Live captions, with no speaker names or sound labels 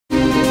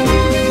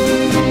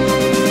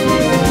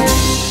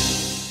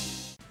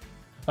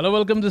Hello,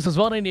 welcome. This is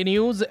Oneindia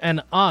News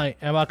and I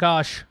am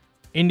Akash.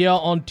 India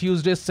on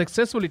Tuesday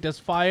successfully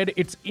test-fired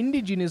its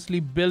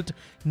indigenously built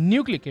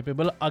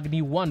nuclear-capable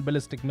Agni-I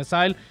ballistic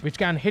missile, which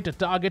can hit a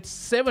target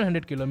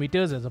 700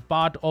 kilometers as a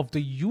part of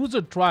the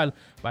user trial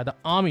by the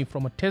army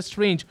from a test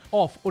range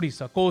off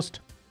Odisha coast.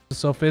 The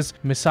surface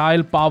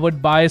missile,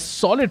 powered by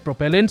solid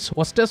propellants,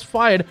 was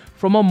test-fired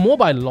from a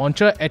mobile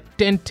launcher at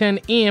 10:10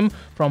 am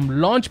from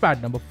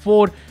launchpad number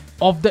 4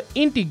 of the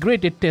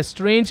integrated test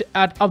range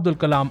at Abdul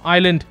Kalam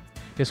Island.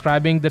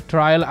 Describing the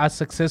trial as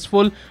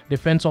successful,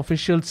 defense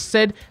officials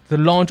said the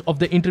launch of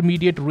the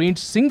intermediate-range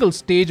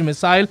single-stage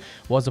missile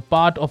was a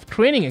part of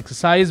training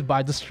exercise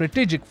by the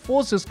Strategic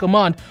Forces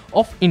Command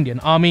of Indian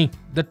Army.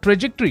 The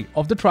trajectory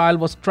of the trial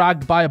was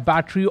tracked by a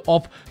battery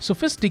of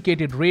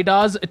sophisticated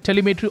radars,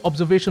 telemetry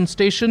observation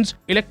stations,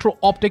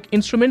 electro-optic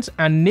instruments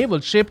and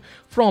naval ship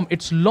from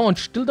its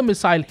launch till the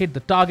missile hit the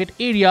target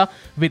area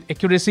with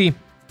accuracy.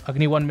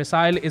 Agni-I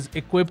missile is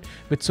equipped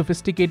with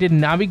sophisticated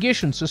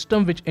navigation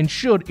system which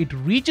ensured it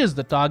reaches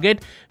the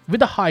target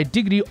with a high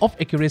degree of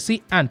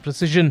accuracy and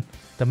precision.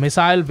 The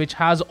missile, which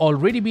has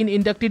already been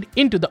inducted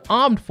into the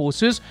armed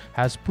forces,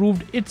 has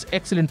proved its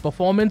excellent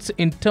performance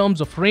in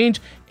terms of range,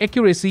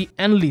 accuracy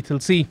and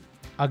lethalcy.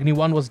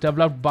 Agni-I was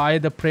developed by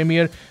the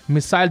Premier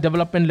Missile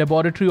Development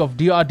Laboratory of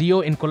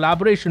DRDO in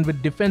collaboration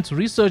with Defense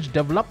Research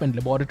Development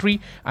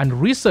Laboratory and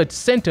Research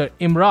Center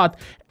Imrat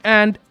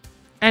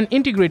and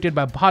integrated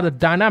by Bharat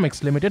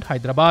Dynamics Limited,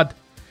 Hyderabad.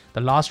 The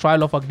last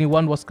trial of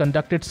Agni-I was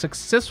conducted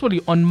successfully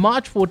on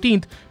March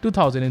 14,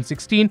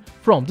 2016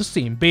 from the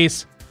same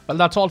base. Well,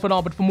 that's all for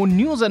now, but for more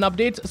news and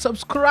updates,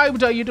 subscribe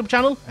to our YouTube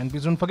channel and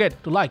please don't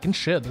forget to like and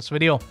share this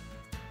video.